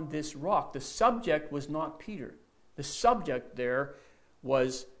 upon this rock. The subject was not Peter. The subject there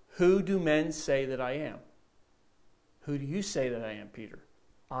was, who do men say that I am? Who do you say that I am, Peter?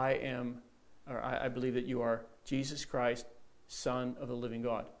 I believe that you are Jesus Christ, Son of the living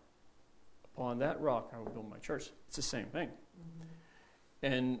God. Upon that rock I will build my church. It's the same thing.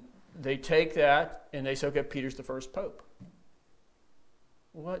 Mm-hmm. And they take that and they say, okay, Peter's the first pope.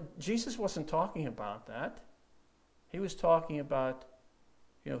 Well, Jesus wasn't talking about that. He was talking about,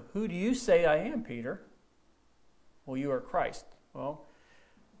 who do you say I am, Peter? Well, you are Christ. Well,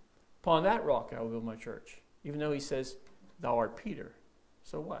 upon that rock I will build my church. Even though he says, thou art Peter.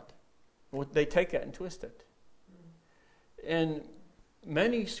 So what? Well, they take that and twist it. And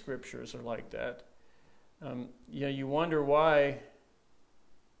many scriptures are like that. You wonder why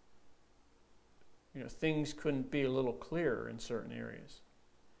things couldn't be a little clearer in certain areas.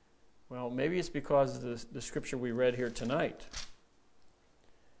 Well, maybe it's because of the scripture we read here tonight.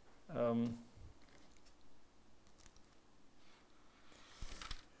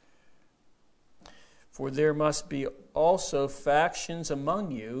 For there must be also factions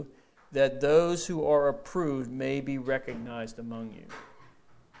among you, that those who are approved may be recognized among you.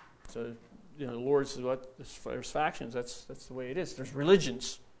 So, the Lord says, "What? There's factions. That's the way it is. There's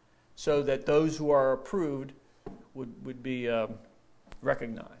religions, so that those who are approved would be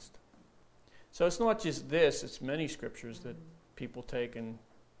recognized." So it's not just this; it's many scriptures that people take and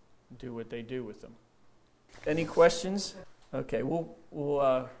do what they do with them. Any questions? Okay,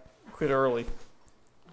 we'll quit early.